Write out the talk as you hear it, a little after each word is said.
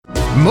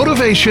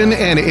Motivation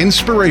and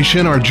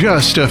inspiration are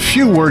just a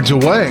few words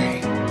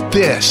away.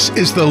 This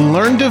is the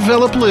Learn,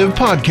 Develop, Live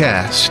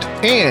podcast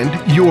and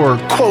your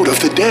quote of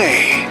the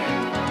day.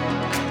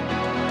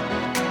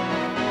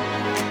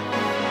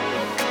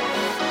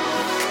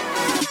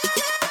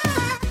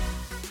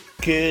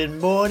 Good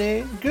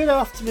morning, good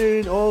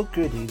afternoon, or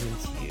good evening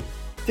to you.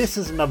 This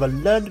is another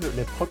Learn, Develop,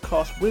 Live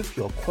podcast with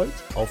your quote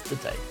of the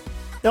day.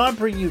 Now, I'm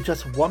bringing you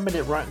just 1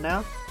 minute right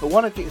now, but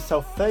why not get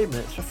yourself 30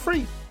 minutes for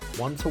free,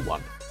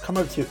 one-to-one. Come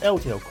over to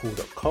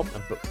ldlcall.com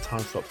and book the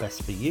time slot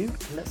best for you,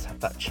 and let's have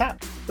that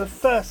chat. But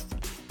first,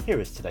 here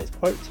is today's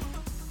quote.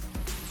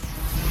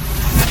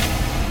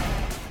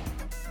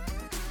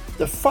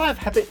 The 5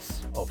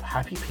 habits of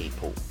happy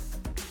people.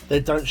 They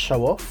don't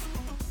show off,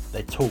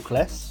 they talk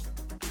less,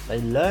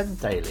 they learn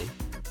daily,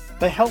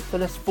 they help the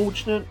less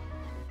fortunate,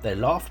 they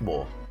laugh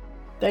more,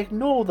 they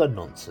ignore the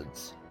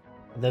nonsense,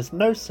 and there's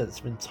no sense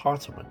of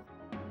entitlement.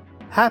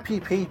 Happy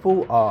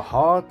people are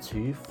hard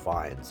to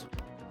find.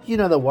 You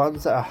know, the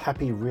ones that are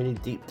happy really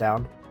deep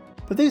down.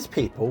 But these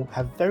people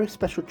have very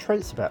special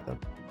traits about them.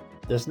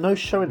 There's no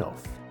showing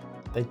off.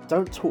 They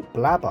don't talk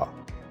blabber.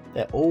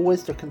 They're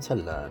always looking to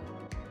learn.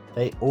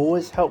 They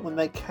always help when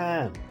they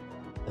can.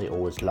 They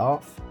always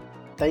laugh.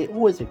 They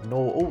always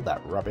ignore all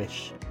that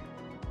rubbish.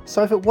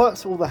 So if it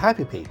works for all the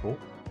happy people,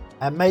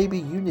 and maybe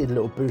you need a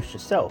little boost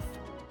yourself,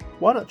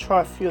 why not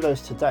try a few of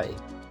those today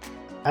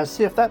and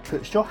see if that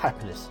puts your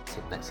happiness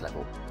to the next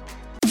level.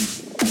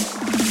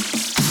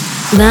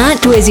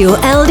 That was your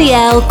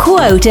LDL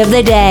quote of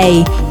the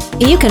day.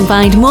 You can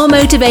find more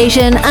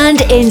motivation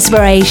and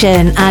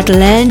inspiration at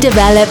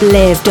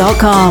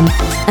learndeveloplive.com,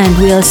 and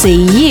we'll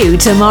see you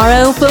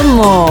tomorrow for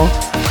more.